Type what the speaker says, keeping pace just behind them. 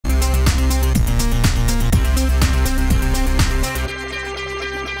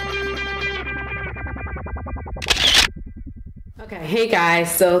Okay, hey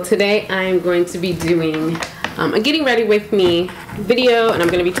guys, so today I'm going to be doing a getting ready with me video, and I'm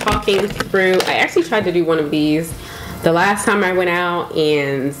going to be talking through. I actually tried to do one of these the last time I went out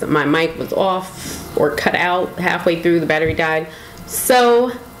and my mic was off or cut out halfway through, the battery died.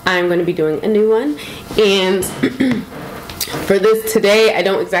 So I'm going to be doing a new one, and for this today I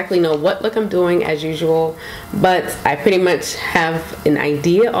don't exactly know what look I'm doing as usual, but I pretty much have an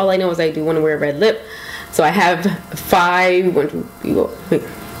idea. All I know is I do want to wear a red lip. So I have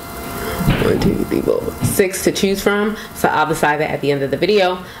 6 to choose from, so I'll decide that at the end of the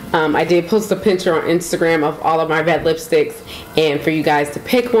video. I did post a picture on Instagram of all of my red lipsticks and for you guys to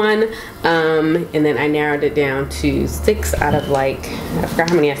pick one, and then I narrowed it down to 6 out of, like, I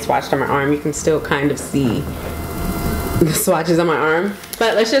forgot how many I swatched on my arm. You can still kind of see the swatches on my arm,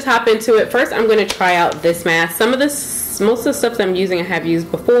 but let's just hop into it. First, I'm going to try out this mask. Most of the stuff that I'm using I have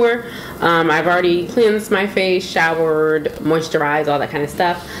used before. I've already cleansed my face, showered, moisturized, all that kind of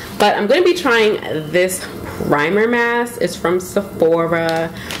stuff. But I'm going to be trying this primer mask. It's from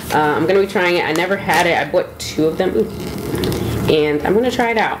Sephora. I'm going to be trying it. I never had it. I bought 2 of them. And I'm going to try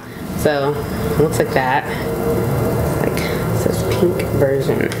it out. So, it looks like that. Like, it says pink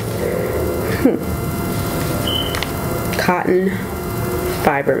version. Cotton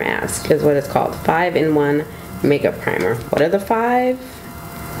fiber mask is what it's called. 5-in-1 makeup primer. What are the 5?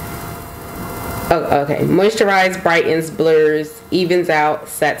 Oh, okay. Moisturize, brightens, blurs, evens out,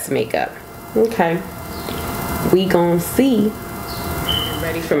 sets makeup. Okay. We gonna see.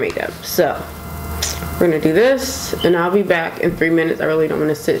 Ready for makeup. So, we're gonna do this, and I'll be back in 3 minutes. I really don't want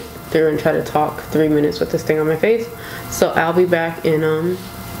to sit through and try to talk 3 minutes with this thing on my face. So, I'll be back in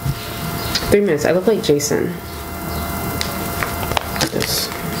 3 minutes. I look like Jason. Just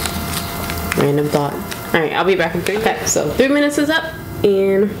random thought. Alright, I'll be back in 3 minutes. Okay, so 3 minutes is up,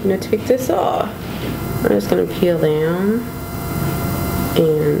 and I'm going to take this off. I'm just going to peel down,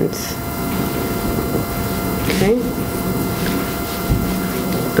 and, okay.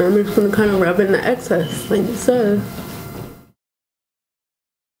 I'm just going to kind of rub in the excess, like it says.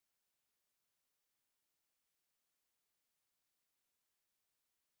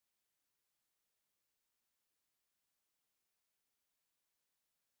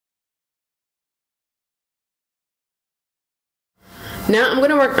 Now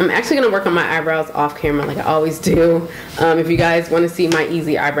I'm actually gonna work on my eyebrows off camera like I always do. If you guys want to see my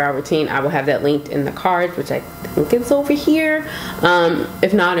easy eyebrow routine, I will have that linked in the card, which I think it's over here.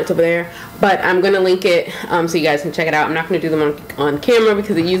 If not, it's over there. But I'm gonna link it so you guys can check it out. I'm not gonna do them on camera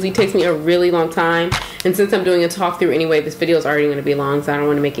because it usually takes me a really long time. And since I'm doing a talk through anyway, this video is already gonna be long, so I don't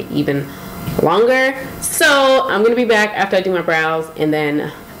want to make it even longer. So I'm gonna be back after I do my brows, and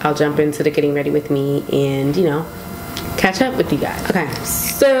then I'll jump into the getting ready with me and, you know, catch up with you guys. Okay,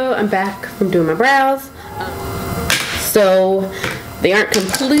 so I'm back from doing my brows. So they aren't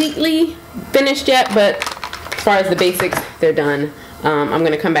completely finished yet, but as far as the basics, they're done. I'm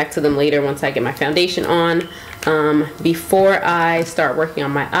gonna come back to them later once I get my foundation on. Before I start working on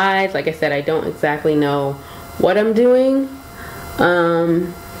my eyes, like I said, I don't exactly know what I'm doing.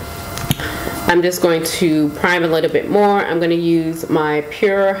 I'm just going to prime a little bit more. I'm gonna use my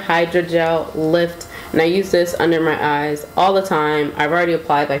Pure Hydrogel Lift, and I use this under my eyes all the time. I've already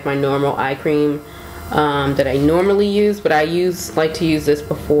applied like my normal eye cream that I normally use, but I like to use this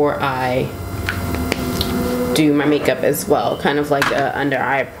before I do my makeup as well, kind of like a under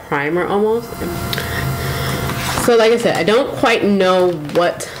eye primer almost. So like I said, I don't quite know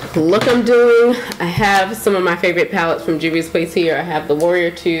what look I'm doing. I have some of my favorite palettes from Juvias place here. I have the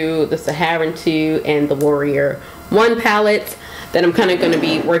Warrior 2, the Saharan 2, and the Warrior 1 palettes that I'm kind of going to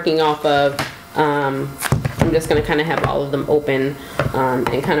be working off of. I'm just going to kind of have all of them open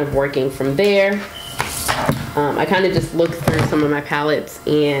and kind of working from there. I kind of just looked through some of my palettes,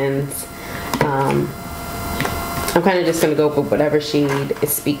 and I'm kind of just going to go for whatever shade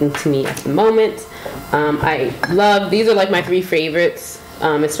is speaking to me at the moment. I love, these are like my 3 favorites,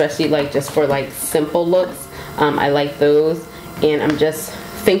 especially like just for like simple looks. I like those, and I'm just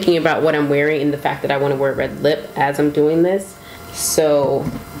thinking about what I'm wearing and the fact that I want to wear a red lip as I'm doing this. So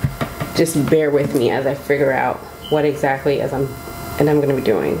just bear with me as I figure out what exactly I'm going to be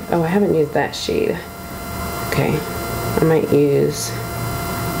doing. Oh, I haven't used that shade. Okay, I might use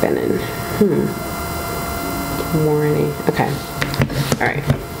Benin. Morning. Okay. All right.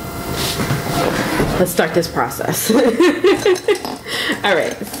 Let's start this process. All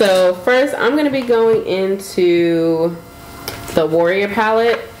right. So first, I'm going to be going into the Warrior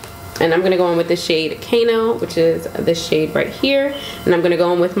palette, and I'm going to go in with the shade Kano, which is this shade right here, and I'm going to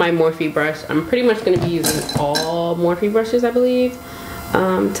go in with my Morphe brush. I'm pretty much going to be using all Morphe brushes, I believe,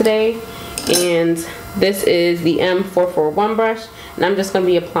 today. And This is the M441 brush, and I'm just going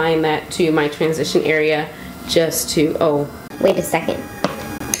to be applying that to my transition area just to, oh. Wait a second.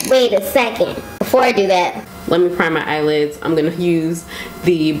 Before I do that, let me prime my eyelids. I'm going to use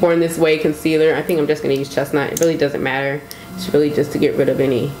the Born This Way concealer. I think I'm just going to use Chestnut. It really doesn't matter. It's really just to get rid of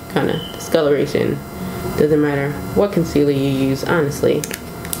any kind of discoloration. Doesn't matter what concealer you use, honestly.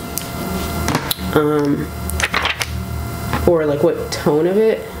 Or like what tone of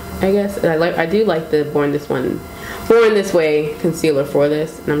it, I guess. I do like the Born This Way concealer for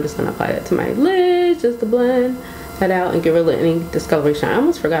this, and I'm just gonna apply that to my lids just to blend that out and get rid of any discoloration. I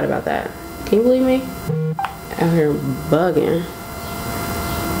almost forgot about that. Can you believe me? Out here bugging.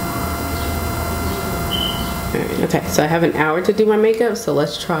 Alright, okay, so I have an hour to do my makeup, so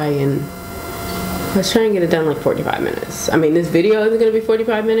let's try and get it done like 45 minutes. I mean, this video isn't gonna be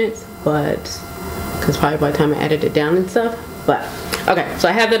 45 minutes, but because probably by the time I edit it down and stuff. But okay, so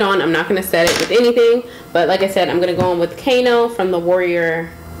I have it on. I'm not gonna set it with anything, but like I said, I'm gonna go on with Kano from the Warrior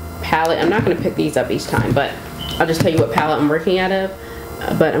palette. I'm not gonna pick these up each time, but I'll just tell you what palette I'm working out of.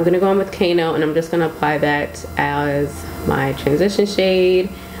 But I'm gonna go on with Kano, and I'm just gonna apply that as my transition shade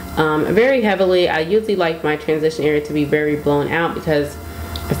very heavily. I usually like my transition area to be very blown out because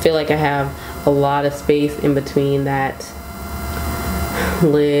I feel like I have a lot of space in between that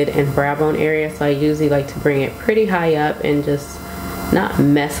lid and brow bone area, so I usually like to bring it pretty high up and just not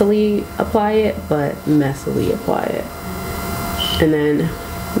messily apply it, but messily apply it. And then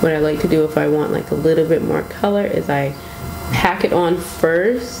what I like to do if I want like a little bit more color is I pack it on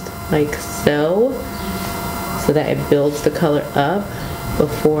first, like so that it builds the color up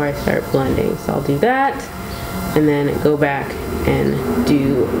before I start blending. So I'll do that and then go back and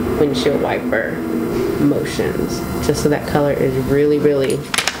do windshield wiper motions just so that color is really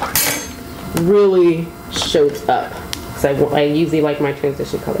shows up, because I usually like my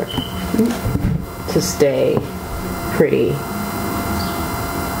transition color to stay pretty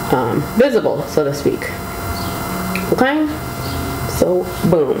visible, so to speak. Okay, so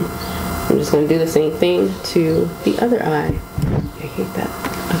boom, I'm just going to do the same thing to the other eye. I hate that.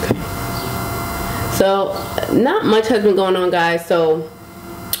 Okay, so not much has been going on, guys. So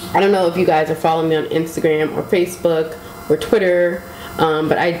I don't know if you guys are following me on Instagram or Facebook or Twitter,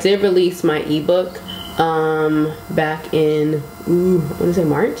 but I did release my ebook back in, I want to say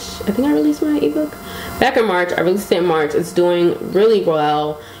March. I think I released my ebook back in March. I released it in March. It's doing really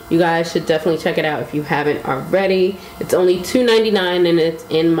well. You guys should definitely check it out if you haven't already. It's only $2.99 and it's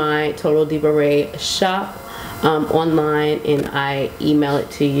in my TotalDivaRea shop online, and I email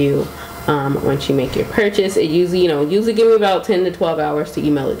it to you once you make your purchase. It usually, usually give me about 10 to 12 hours to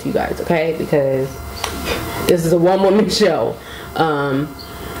email it to you guys, okay? Because this is a one-woman show.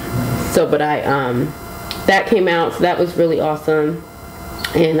 That came out, so that was really awesome.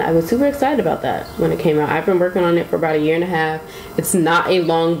 And I was super excited about that when it came out. I've been working on it for about 1.5 years. It's not a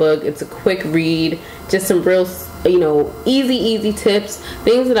long book. It's a quick read. Just some real, easy tips.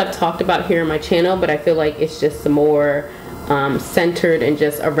 Things that I've talked about here on my channel, but I feel like it's just some more centered and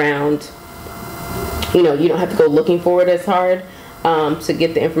just around, you don't have to go looking for it as hard to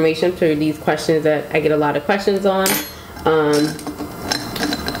get the information for these questions that I get a lot of questions on, or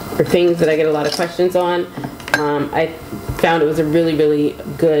things that I get a lot of questions on. I found it was a really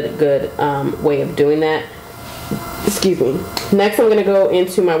good way of doing that. Excuse me. Next, I'm going to go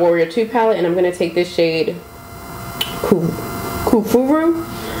into my Warrior 2 palette, and I'm going to take this shade Kufuru,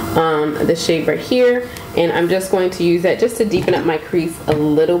 this shade right here, and I'm just going to use that just to deepen up my crease a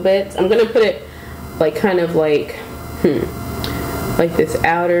little bit. I'm going to put it like like this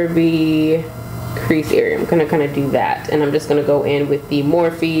outer V crease area. I'm going to kind of do that, and I'm just going to go in with the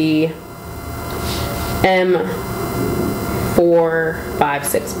Morphe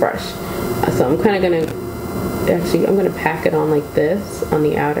M456 brush. So I'm kind of going to I'm going to pack it on like this on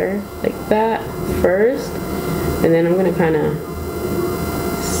the outer, like that first, and then I'm going to kind of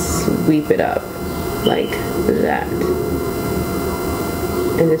sweep it up like that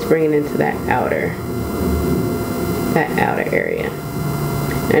and just bring it into that outer area.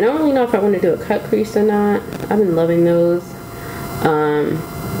 I don't really know if I want to do a cut crease or not. I've been loving those.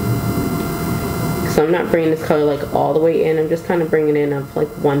 So I'm not bringing this color like all the way in. I'm just kind of bringing it in up like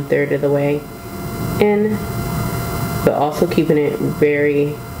 1/3 of the way in, but also keeping it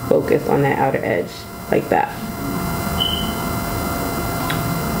very focused on that outer edge like that.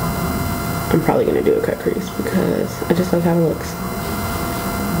 I'm probably going to do a cut crease because I just like how it looks.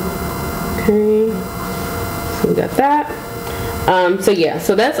 Okay, so we got that. So yeah,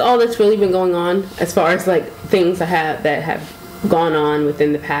 so that's all that's really been going on as far as like things that have gone on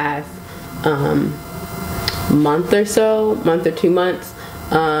within the past month or 2 months.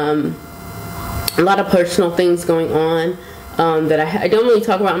 a lot of personal things going on that I don't really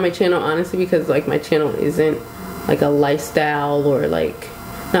talk about on my channel, honestly, because like my channel isn't like a lifestyle or like,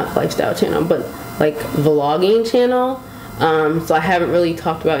 not lifestyle channel, but like vlogging channel. So I haven't really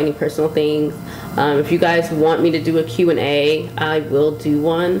talked about any personal things. If you guys want me to do a Q&A, I will do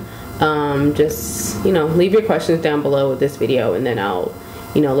one. Just, you know, leave your questions down below with this video, and then I'll,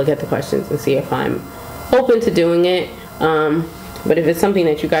 you know, look at the questions and see if I'm open to doing it. But if it's something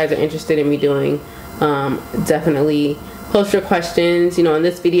that you guys are interested in me doing, definitely post your questions, you know, in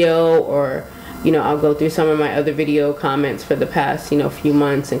this video, or, you know, I'll go through some of my other video comments for the past, you know, few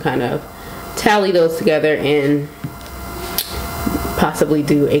months and kind of tally those together and possibly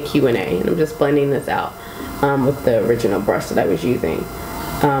do a Q&A. And I'm just blending this out with the original brush that I was using.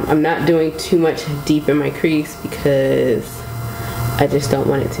 I'm not doing too much deep in my crease because I just don't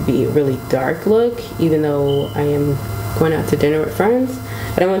want it to be a really dark look, even though I am going out to dinner with friends.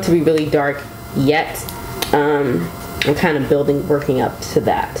 I don't want it to be really dark yet. I'm kind of working up to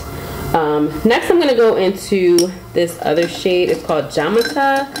that. Next I'm going to go into this other shade. It's called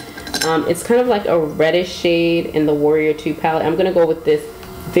Jamata. It's kind of like a reddish shade in the Warrior 2 palette. I'm going to go with this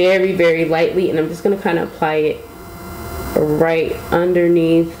very, very lightly, and I'm just going to kind of apply it right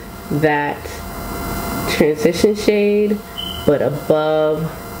underneath that transition shade, but above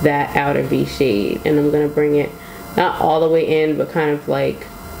that outer V shade. And I'm going to bring it not all the way in, but kind of like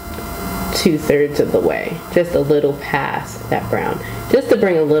 2/3 of the way, just a little past that brown, just to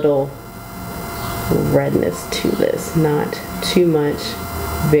bring a little redness to this, not too much.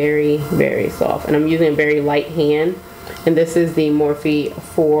 Very, very soft. And I'm using a very light hand, and this is the Morphe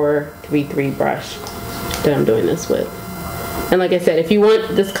 433 brush that I'm doing this with. And like I said, if you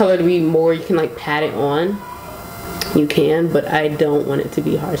want this color to be more, you can like pat it on, you can, but I don't want it to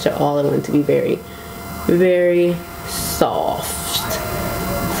be harsh at all. I want it to be very, very soft.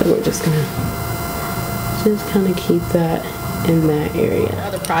 So we're just gonna kind of keep that in that area.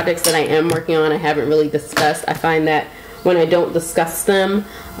 Other projects that I am working on, I haven't really discussed. I find that when I don't discuss them,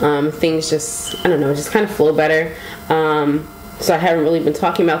 things just, I don't know, just kind of flow better. So I haven't really been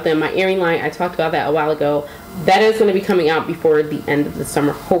talking about them. My earring line, I talked about that a while ago. That is going to be coming out before the end of the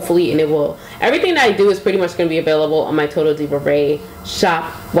summer, hopefully, and it will. Everything that I do is pretty much going to be available on my TotalDivaRea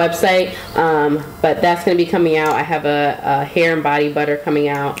shop website, but that's going to be coming out. I have a hair and body butter coming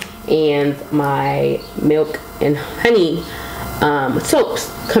out, and my milk and honey soaps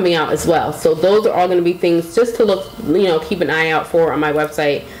coming out as well. So those are all going to be things just to look, you know, keep an eye out for on my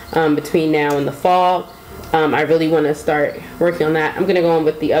website between now and the fall. I really want to start working on that. I'm going to go on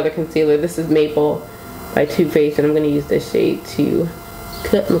with the other concealer. This is Maple by Too Faced, and I'm going to use this shade to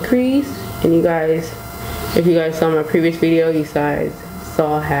cut my crease. And you guys, if you guys saw my previous video, you guys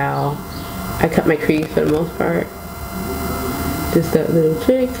saw how I cut my crease for the most part. Just that little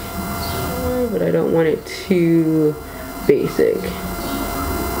trick, but I don't want it too basic.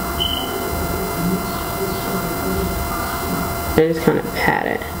 I just kind of pat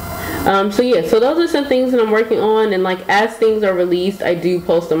it. So yeah, so those are some things that I'm working on, and like as things are released, I do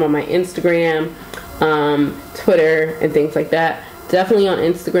post them on my Instagram, Twitter, and things like that. Definitely on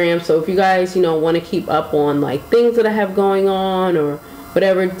Instagram. So if you guys, you know, want to keep up on like things that I have going on or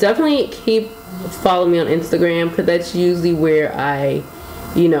whatever, definitely keep following me on Instagram, because that's usually where I,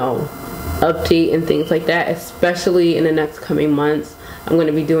 you know, update and things like that. Especially in the next coming months, I'm going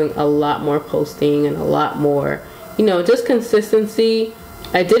to be doing a lot more posting and a lot more, you know, just consistency.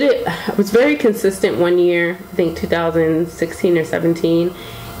 I was very consistent one year, I think 2016 or 17,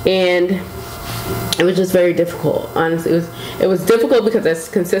 and it was just very difficult. Honestly, it was difficult because as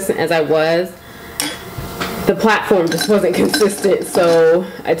consistent as I was, the platform just wasn't consistent. So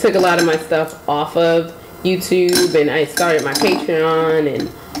I took a lot of my stuff off of YouTube, and I started my Patreon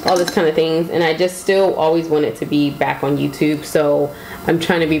and all this kind of things, and I just still always wanted to be back on YouTube. So I'm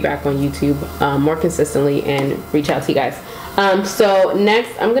trying to be back on YouTube more consistently and reach out to you guys. So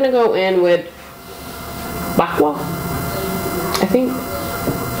next I'm gonna go in with Bakwa, I think.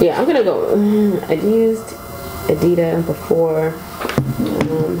 Yeah, I'm gonna go, I used Adidas before.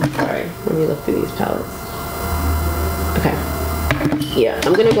 Sorry, let me look through these palettes. Okay, yeah,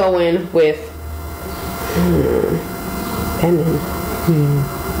 I'm gonna go in with Benin.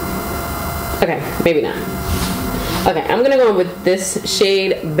 Okay, maybe not. Okay, I'm gonna go in with this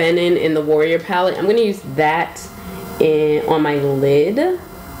shade Benin in the Warrior palette. I'm gonna use that on my lid, and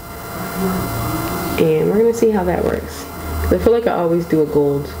we're gonna see how that works. I feel like I always do a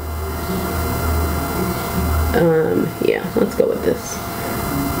gold. Yeah, let's go with this.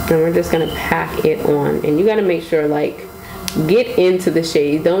 And we're just gonna pack it on, and you gotta make sure, like, get into the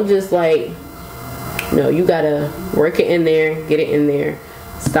shade. Don't just like, no, you gotta work it in there, get it in there,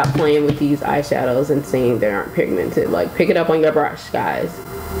 stop playing with these eyeshadows and saying they aren't pigmented. Like, pick it up on your brush, guys.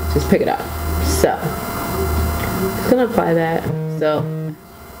 Just pick it up. So, I'm gonna apply that. So,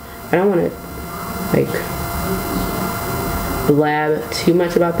 I don't want to, like, blab too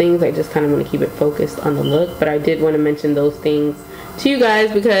much about things. I just kind of want to keep it focused on the look. But I did want to mention those things to you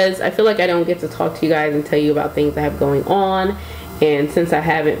guys because I feel like I don't get to talk to you guys and tell you about things I have going on. And since I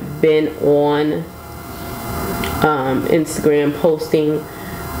haven't been on Instagram posting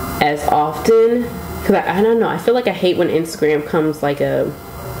as often, because I don't know, I feel like I hate when Instagram comes like a,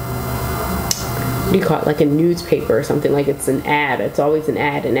 what do you call it, like a newspaper or something. Like it's an ad. It's always an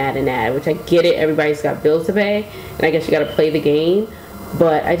ad, which I get it, everybody's got bills to pay and I guess you got to play the game,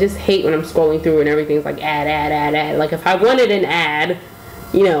 but I just hate when I'm scrolling through and everything's like ad. Like if I wanted an ad,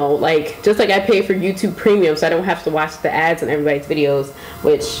 you know, like just like I pay for YouTube Premium so I don't have to watch the ads on everybody's videos,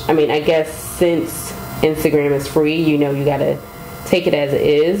 which I mean, I guess since Instagram is free, you know, you gotta take it as it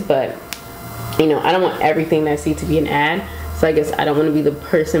is, but you know, I don't want everything that I see to be an ad. So I guess I don't want to be the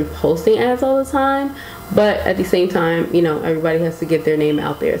person posting ads all the time, but at the same time, you know, everybody has to get their name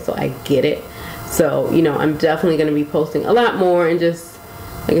out there, so I get it. So, you know, I'm definitely going to be posting a lot more and just,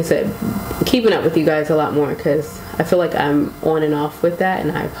 like I said, keeping up with you guys a lot more because I feel like I'm on and off with that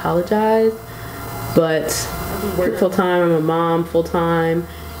and I apologize. But I work full-time, I'm a mom full-time,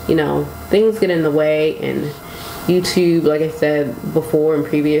 you know, things get in the way, and YouTube, like I said before and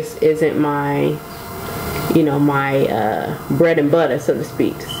previous, isn't my, you know, my bread and butter, so to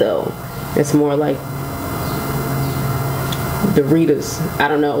speak. So it's more like the readers, I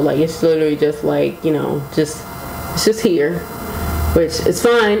don't know, like it's literally just like, you know, just it's just here, which is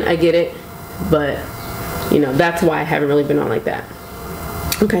fine, I get it, but you know, that's why I haven't really been on like that.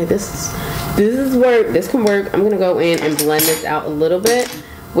 Okay, this is work, this can work. I'm gonna go in and blend this out a little bit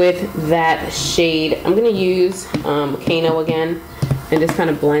with that shade. I'm gonna use Kano again and just kind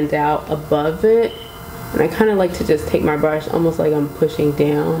of blend out above it. And I kind of like to just take my brush almost like I'm pushing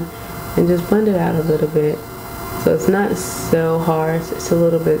down and just blend it out a little bit. So it's not so harsh, it's a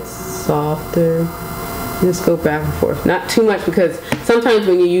little bit softer. Just go back and forth. Not too much because sometimes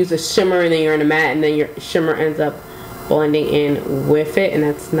when you use a shimmer and then you're in a matte and then your shimmer ends up blending in with it, and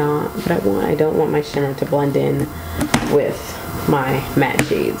that's not what I want. I don't want my shimmer to blend in with my matte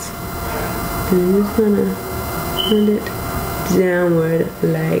shades. And I'm just gonna blend it downward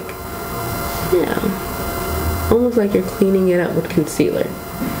like, yeah. Almost like you're cleaning it up with concealer.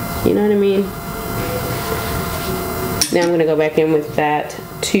 You know what I mean? Now I'm going to go back in with that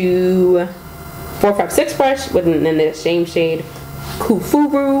 456 brush with then the same shade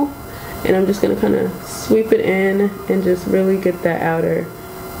Kufuru. And I'm just going to kind of sweep it in and just really get that outer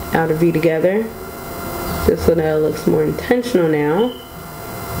V together. Just so that it looks more intentional now.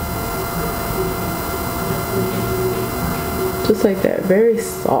 Just like that. Very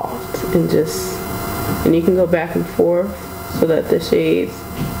soft and just... And you can go back and forth so that the shades,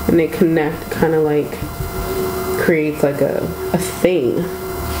 and they connect, kind of like creates like a thing.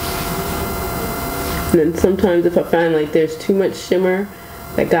 And then sometimes if I find like there's too much shimmer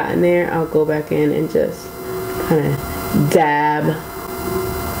that got in there, I'll go back in and just kind of dab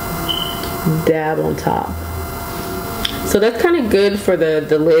on top. So that's kind of good for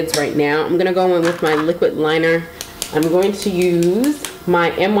the lids right now. I'm gonna go in with my liquid liner. I'm going to use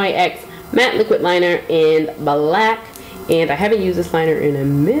my MYX matte liquid liner in black, and I haven't used this liner in a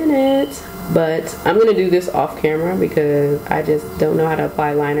minute, but I'm gonna do this off camera because I just don't know how to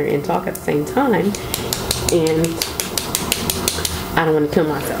apply liner and talk at the same time, and I don't want to kill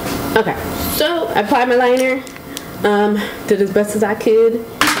myself. Okay, so I applied my liner, did as best as I could.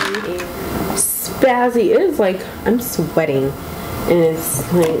 Spazzy, it is like I'm sweating, and it's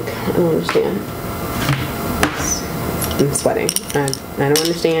like I don't understand. I'm sweating. I don't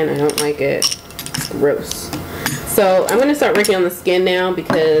understand. I don't like it. It's gross. So I'm going to start working on the skin now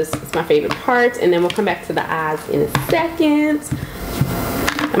because it's my favorite part, and then we'll come back to the eyes in a second.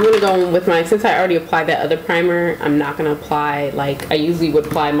 I'm going to go in with my, since I already applied that other primer, I'm not going to apply, like I usually would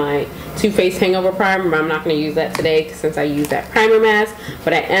apply my Too Faced Hangover Primer, but I'm not going to use that today since I used that primer mask.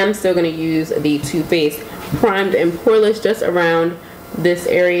 But I am still going to use the Too Faced Primed and Poreless just around this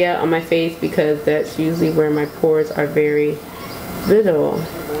area on my face because that's usually where my pores are very visible.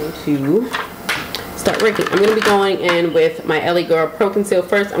 I'm going to start working. I'm going to be going in with my LA Girl Pro Conceal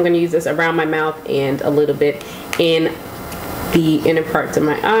first. I'm going to use this around my mouth and a little bit in the inner parts of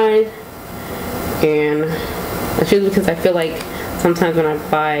my eyes, and that's usually because I feel like sometimes when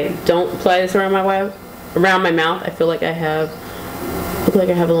don't apply this around my mouth, I feel like I look like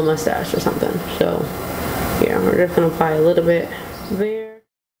I have a little mustache or something. So yeah, we're just going to apply a little bit there.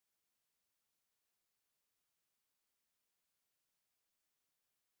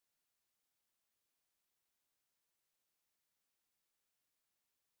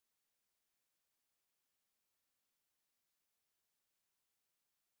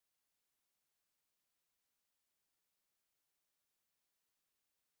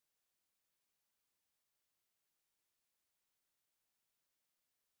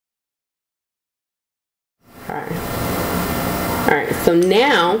 So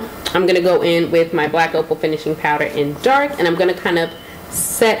now I'm going to go in with my Black Opal Finishing Powder in dark, and I'm going to kind of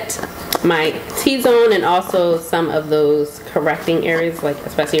set my T-zone and also some of those correcting areas, like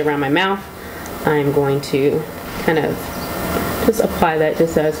especially around my mouth. I'm going to kind of just apply that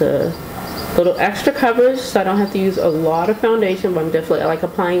just as a little extra coverage, so I don't have to use a lot of foundation, but I like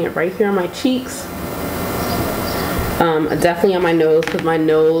applying it right here on my cheeks. Definitely on my nose, because my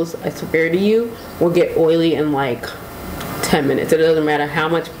nose, I swear to you, will get oily in like 10 minutes. It doesn't matter how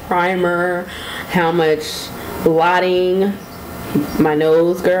much primer, how much blotting. My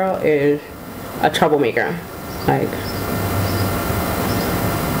nose, girl, is a troublemaker. Like,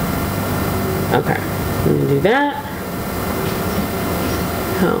 okay, I'm gonna do that.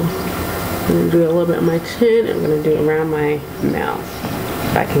 Oh, I'm gonna do a little bit on my chin. I'm gonna do it around my mouth,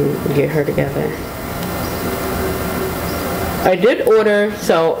 if I can get her together. I did order,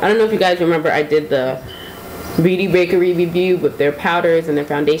 so I don't know if you guys remember, I did the Beauty Bakery review with their powders and their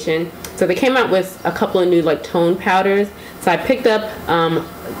foundation. So they came out with a couple of new like tone powders. So I picked up,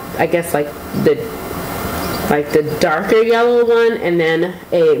 I guess like the darker yellow one, and then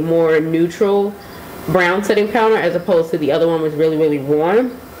a more neutral brown setting powder, as opposed to the other one was really, really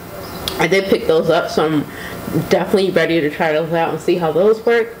warm. I did pick those up, so I'm definitely ready to try those out and see how those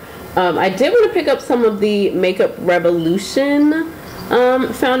work. I did want to pick up some of the Makeup Revolution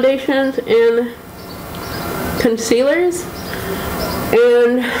foundations and concealers,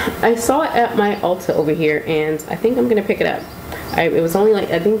 and I saw it at my Ulta over here, and I think I'm gonna pick it up. It was only like,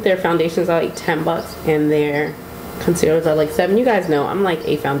 I think their foundations are like 10 bucks and their concealers are like 7. You guys know I'm like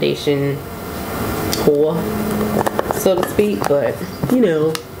a foundation whore, so to speak, but you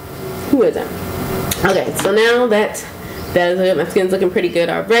know, who isn't? Okay, so now that is it. My skin's looking pretty good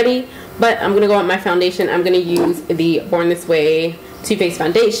already, but I'm gonna go with my foundation. I'm gonna use the Born This Way Too Faced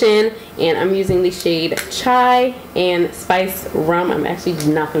foundation, and I'm using the shade Chai and Spice Rum. I'm actually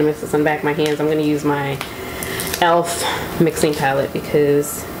not gonna mix this on the back of my hands. I'm gonna use my e.l.f. mixing palette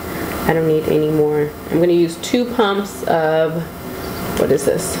because I don't need any more. I'm gonna use 2 pumps of, what is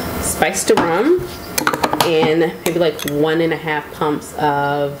this, Spice to Rum, and maybe like 1.5 pumps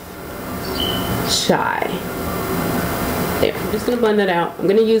of Chai. There, I'm just gonna blend that out. I'm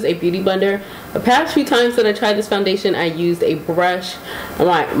gonna use a beauty blender. The past few times that I tried this foundation, I used a brush.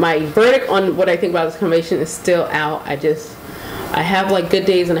 My verdict on what I think about this foundation is still out. I have like good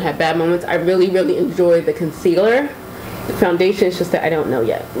days and I have bad moments. I really, really enjoy the concealer. The foundation is just that I don't know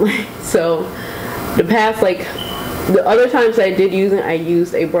yet. So the past, like the other times I did use it, I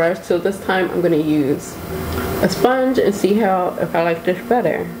used a brush. So this time I'm gonna use a sponge and see if I like this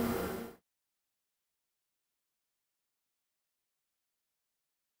better.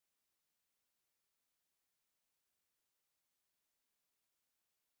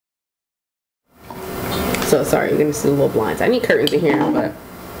 So sorry, you're gonna see the little blinds. I need curtains in here, but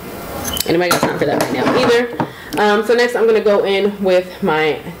anybody got time for that right now either. So next I'm gonna go in with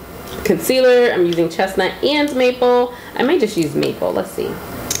my concealer. I'm using Chestnut and Maple. I may just use Maple. Let's see.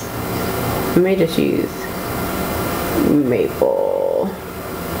 I may just use Maple.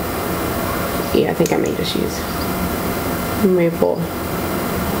 Yeah, I think I may just use Maple.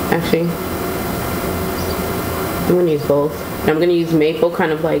 Actually, I'm gonna use both. I'm going to use Maple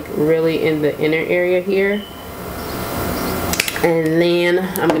kind of like really in the inner area here. And then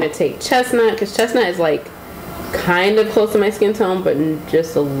I'm going to take Chestnut, because Chestnut is like kind of close to my skin tone, but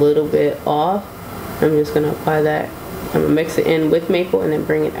just a little bit off. I'm just going to apply that. I'm going to mix it in with Maple and then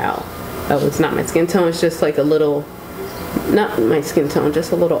bring it out. Oh, it's not my skin tone. It's just like a little, not my skin tone,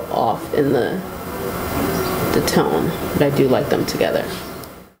 just a little off in the tone. But I do like them together.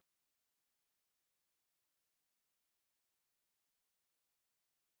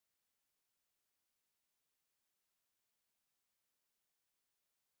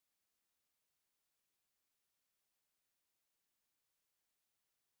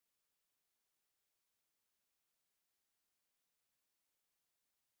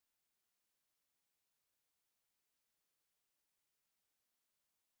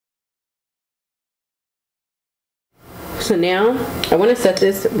 So now I want to set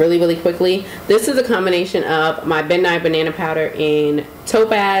this really, really quickly. This is a combination of my Midnight Banana Powder in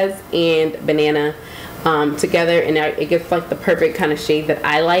Topaz and Banana together, and it gets like the perfect kind of shade that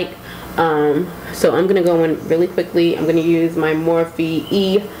I like. So I'm gonna go in really quickly. I'm gonna use my Morphe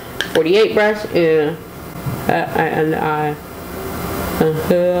E48 brush and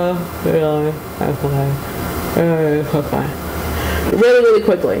really, really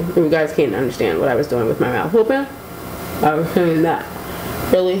quickly. If you guys can't understand what I was doing with my mouth open, I was doing that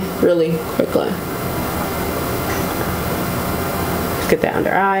really, really quickly. Just get that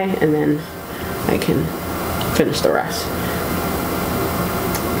under eye, and then I can finish the rest.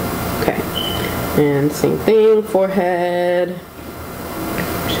 And same thing, forehead,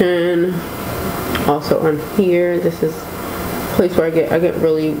 chin, also on here. This is a place where I get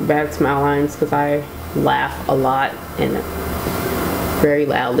really bad smile lines because I laugh a lot and very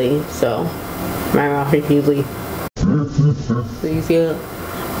loudly, so my mouth is usually so you see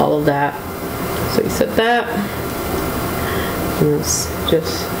all of that. So you set that, and let's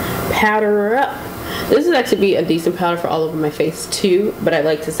just powder her up. This would actually be a decent powder for all over my face too, but I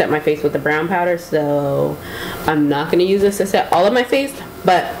like to set my face with the brown powder, so I'm not going to use this to set all of my face.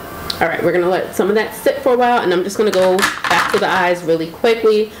 But alright, we're going to let some of that sit for a while, and I'm just going to go back to the eyes really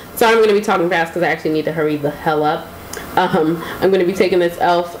quickly. Sorry, I'm going to be talking fast because I actually need to hurry the hell up. I'm going to be taking this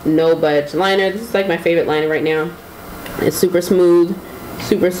e.l.f. No Budge liner. This is like my favorite liner right now. It's super smooth,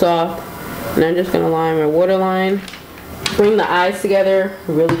 super soft, and I'm just going to line my waterline. Bring the eyes together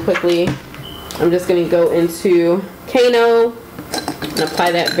really quickly. I'm just going to go into Kano and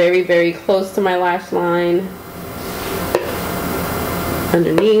apply that very, very close to my lash line.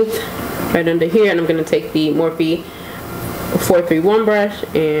 Underneath, right under here, and I'm going to take the Morphe 431 brush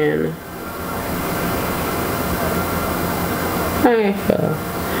and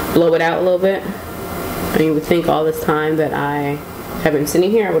blow it out a little bit. And you would think all this time that I have been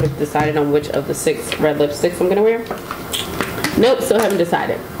sitting here, I would have decided on which of the 6 red lipsticks I'm going to wear. Nope, still haven't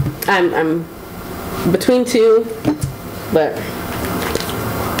decided. I'm between 2, but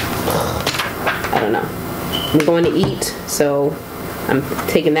I don't know. I'm going to eat, so I'm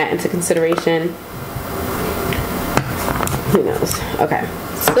taking that into consideration. Who knows? Okay,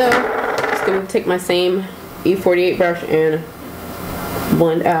 so I'm just going to take my same E48 brush and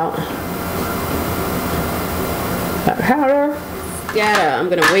blend out that powder. Yeah, I'm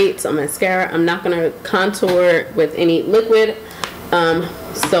going to wait some mascara. I'm not going to contour with any liquid.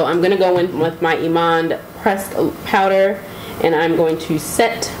 So I'm going to go in with my Iman pressed powder, and I'm going to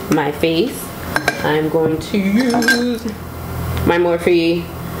set my face. I'm going to use my Morphe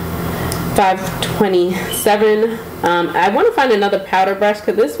 527. I want to find another powder brush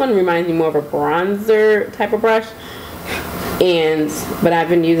because this one reminds me more of a bronzer type of brush, but I've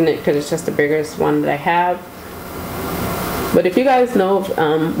been using it because it's just the biggest one that I have. But if you guys know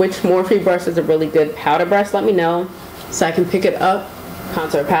which Morphe brush is a really good powder brush, let me know so I can pick it up.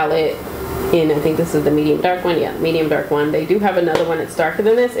 Contour palette, and I think this is the medium dark one. Yeah, medium dark one. They do have another one that's darker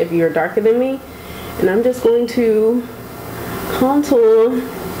than this if you're darker than me. And I'm just going to contour.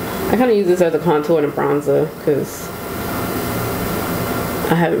 I kind of use this as a contour and a bronzer because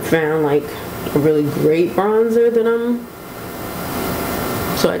I haven't found like a really great bronzer that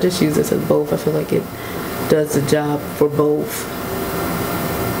so I just use this as both. I feel like it does the job for both.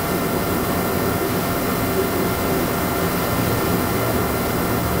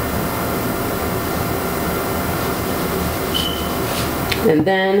 And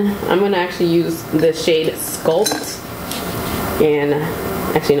then I'm going to actually use the shade Sculpt. And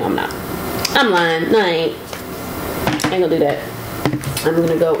actually, no, I'm not. I'm lying. No, I ain't. I ain't going to do that. I'm going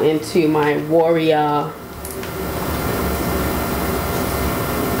to go into my Warrior.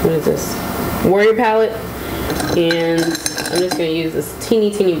 What is this? Warrior palette. And I'm just going to use this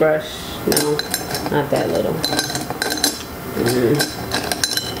teeny brush. No, not that little.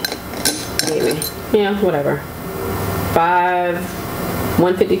 Maybe. Yeah, whatever.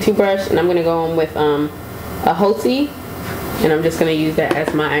 152 brush, and I'm going to go in with a Hotzi, and I'm just going to use that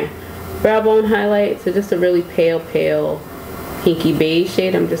as my brow bone highlight. So just a really pale pinky beige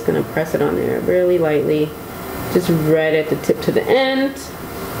shade. I'm just going to press it on there really lightly, just right at the tip to the end.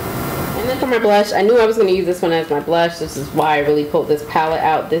 And then for my blush, I knew I was going to use this one as my blush. This is why I really pulled this palette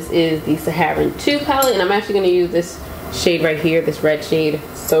out. This is the Saharan 2 palette, and I'm actually going to use this shade right here, this red shade.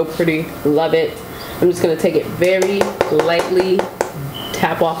 So pretty, love it. I'm just going to take it very lightly,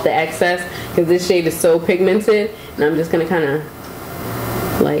 tap off the excess, because this shade is so pigmented, and I'm just going to kind of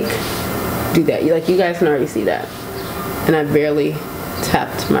like do that. Like, you guys can already see that. And I barely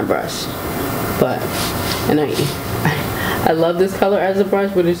tapped my brush. And I love this color as a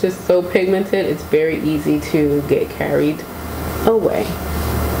brush, but it's just so pigmented, it's very easy to get carried away.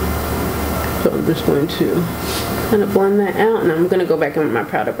 So I'm just going to kind of blend that out, and I'm going to go back in with my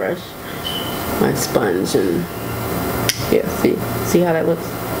powder brush, my sponge, and yeah, see how that looks.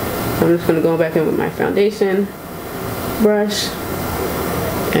 I'm just going to go back in with my foundation brush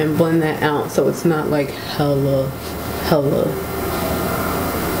and blend that out so it's not like hella,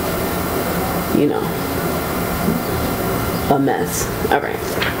 you know, a mess. Alright,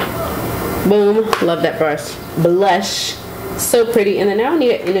 boom, love that blush, so pretty. And then now I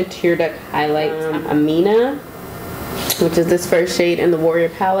need an inner tear duct highlight. Amina, which is this first shade in the Warrior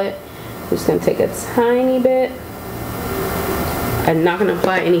palette. I'm just going to take a tiny bit. I'm not going to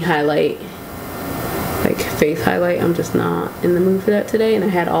apply any highlight like face highlight. I'm just not in the mood for that today, and I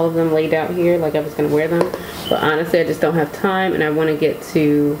had all of them laid out here like I was gonna wear them, but honestly I just don't have time, and I want to get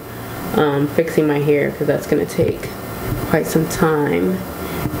to fixing my hair because that's gonna take quite some time,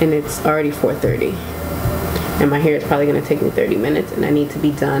 and it's already 4:30, and my hair is probably gonna take me 30 minutes, and I need to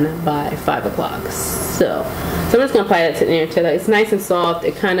be done by 5 o'clock. So I'm just gonna apply that to the inner tail. It's nice and soft.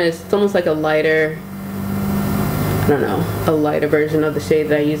 It kind of, it's almost like a lighter, I don't know, a lighter version of the shade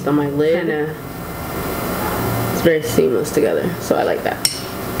that I used on my lid. It's very seamless together, so I like that.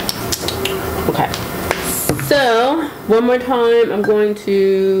 Okay, so one more time I'm going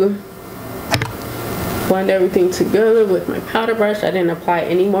to blend everything together with my powder brush. I didn't apply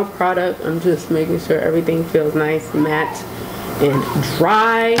any more product. I'm just making sure everything feels nice, matte, and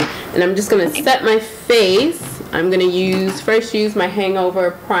dry. And I'm just gonna set my face. I'm gonna first use my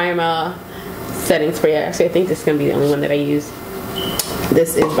Hangover Primer setting spray. Actually, I think this is gonna be the only one that I use.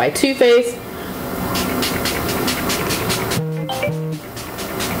 This is by Too Faced.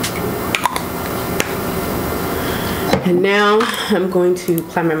 And now I'm going to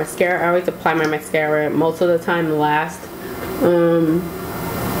apply my mascara. I always apply my mascara most of the time last.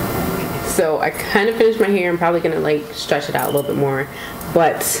 So I kind of finished my hair. I'm probably gonna like stretch it out a little bit more,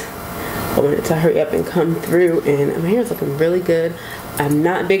 but I wanted to hurry up and come through, and my hair is looking really good. I'm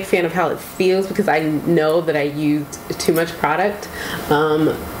not a big fan of how it feels because I know that I used too much product,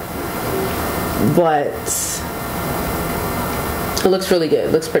 but it looks really good.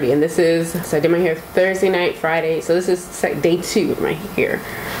 It looks pretty. And this is, so I did my hair Thursday night, Friday, so this is day 2 of my hair,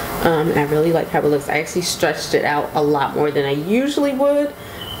 and I really like how it looks. I actually stretched it out a lot more than I usually would,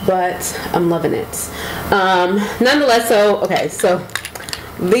 but I'm loving it. Nonetheless, so okay, so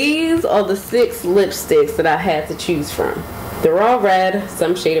these are the 6 lipsticks that I had to choose from. They're all red,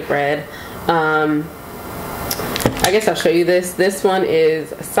 some shade of red. I guess I'll show you this. This one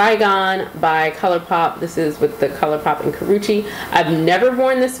is Saigon by ColourPop. This is with the ColourPop and Karuchi. I've never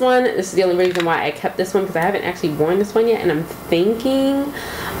worn this one. This is the only reason why I kept this one, because I haven't actually worn this one yet, and I'm thinking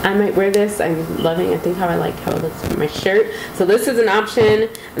I might wear this. I'm loving, I think, how I like how it looks on my shirt. So this is an option.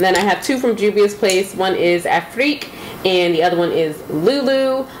 And then I have 2 from Juvias Place. One is Afrique, and the other one is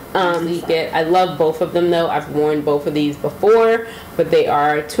Lulu. I love both of them though. I've worn both of these before, but they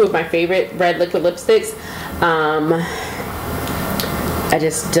are 2 of my favorite red liquid lipsticks. I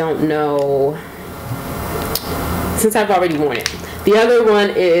just don't know, since I've already worn it. The other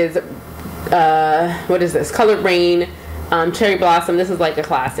one is what is this? Colored Rain Cherry Blossom. This is like a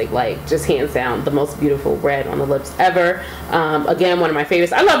classic, like just hands down the most beautiful red on the lips ever. Again, one of my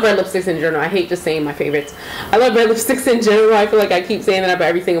favorites. I love red lipsticks in general. I hate just saying my favorites. I love red lipsticks in general. I feel like I keep saying that about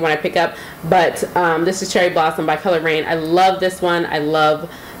every single one I pick up. But this is Cherry Blossom by Colored Rain. I love this one. I love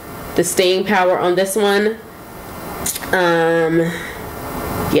the staying power on this one.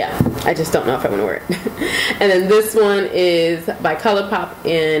 Yeah, I just don't know if I want to wear it. And then this one is by ColourPop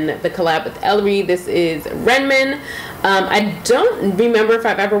in the collab with Ellery. This is Regimen. I don't remember if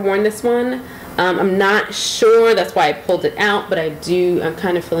I've ever worn this one. I'm not sure, that's why I pulled it out, but I'm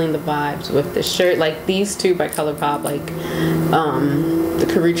kind of feeling the vibes with the shirt. Like these 2 by ColourPop, like the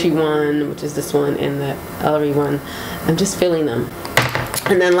Karuchi one, which is this one, and the Ellery one. I'm just feeling them.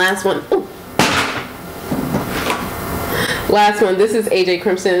 And then last one, last one, this is AJ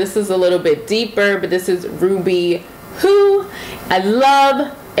Crimson. This is a little bit deeper, but this is Ruby Who. I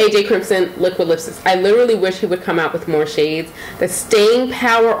love AJ Crimson liquid lipsticks. I literally wish he would come out with more shades. The staying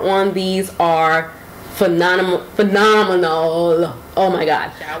power on these are phenomenal. Oh my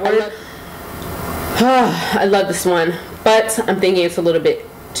god. I love this one, but I'm thinking it's a little bit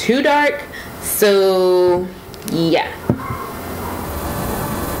too dark. So yeah.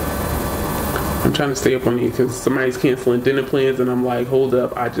 I'm trying to stay up on you because somebody's canceling dinner plans, and I'm like, hold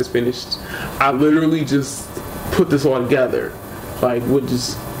up, I just finished. I literally just put this all together. Like, what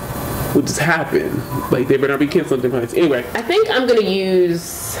just happened? Like, they better not be canceling dinner plans. Anyway, I think I'm gonna use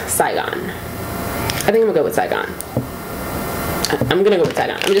Saigon. I think I'm gonna go with Saigon. I'm gonna go with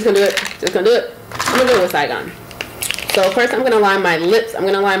Saigon. I'm just gonna do it. Just gonna do it. I'm gonna go with Saigon. So first, I'm gonna line my lips. I'm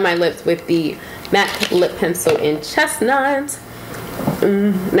gonna line my lips with the MAC lip pencil in Chestnut.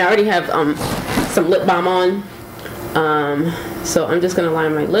 Now I already have some lip balm on, so I'm just gonna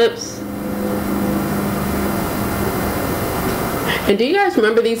line my lips. And do you guys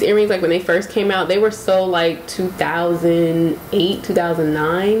remember these earrings, like when they first came out? They were so like 2008,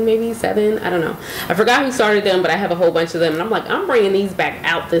 2009, maybe 7, I don't know. I forgot who started them, but I have a whole bunch of them, and I'm like, I'm bringing these back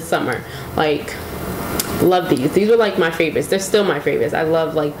out this summer. Like, love these. These were like my favorites. They're still my favorites. I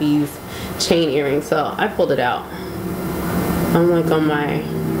love like these chain earrings, so I pulled it out. I'm like on my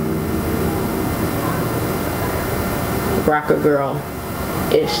rocker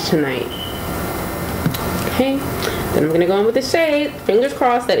girl-ish tonight. Okay, then I'm gonna go in with the shade. Fingers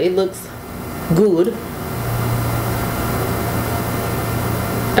crossed that it looks good.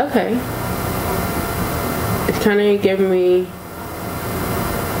 Okay. It's kind of giving me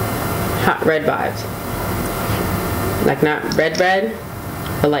hot red vibes. Like not red red,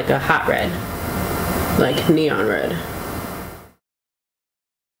 but like a hot red. Like neon red.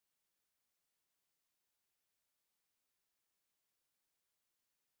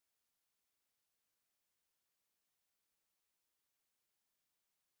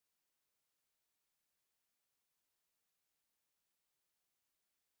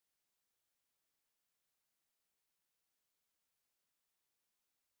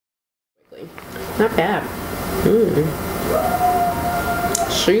 Not bad.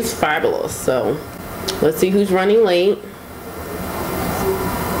 She's fabulous. So let's see who's running late.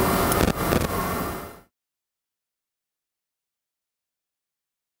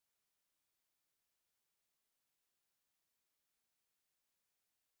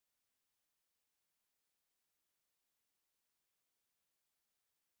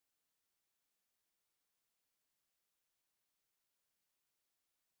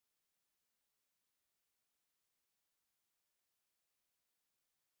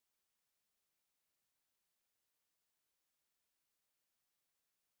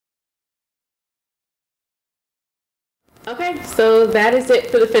 Okay, so that is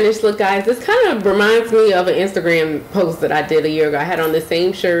it for the finished look, guys. This kind of reminds me of an Instagram post that I did a year ago. I had on the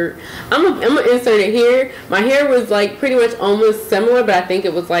same shirt. I'm gonna insert it here. My hair was like pretty much almost similar, but I think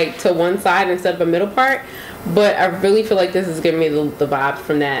it was like to one side instead of a middle part. But I really feel like this is giving me the vibes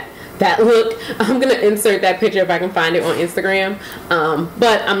from that look. I'm gonna insert that picture if I can find it on Instagram.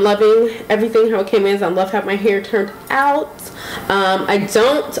 But I'm loving everything how it came in. I love how my hair turned out.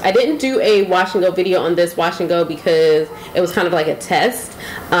 I didn't do a wash and go video on this wash and go because it was kind of like a test.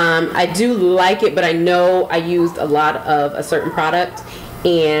 I do like it, but I know I used a lot of a certain product,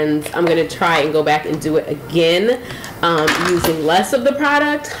 and I'm gonna try and go back and do it again using less of the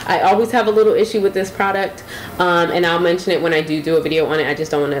product. I always have a little issue with this product, and I'll mention it when I do a video on it. I just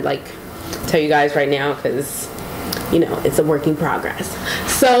don't want to like tell you guys right now because, you know, it's a work in progress.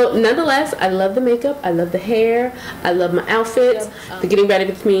 So nonetheless, I love the makeup, I love the hair, I love my outfits, the getting ready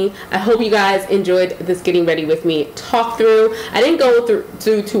with me. I hope you guys enjoyed this getting ready with me talk through. I didn't go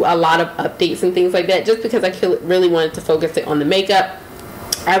through to a lot of updates and things like that just because I really wanted to focus it on the makeup.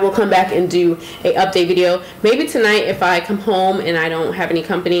 I will come back and do a update video. Maybe tonight if I come home and I don't have any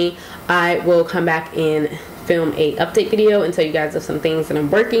company, I will come back and film a update video and tell you guys of some things that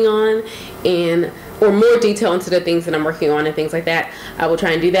I'm working on, or more detail into the things that I'm working on and things like that. I will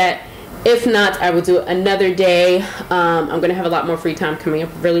try and do that. If not, I will do it another day. I'm going to have a lot more free time coming up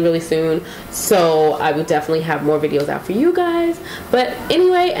really soon, so I will definitely have more videos out for you guys. But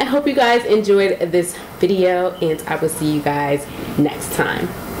anyway, I hope you guys enjoyed this video, and I will see you guys next time.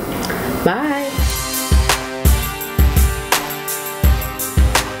 Bye.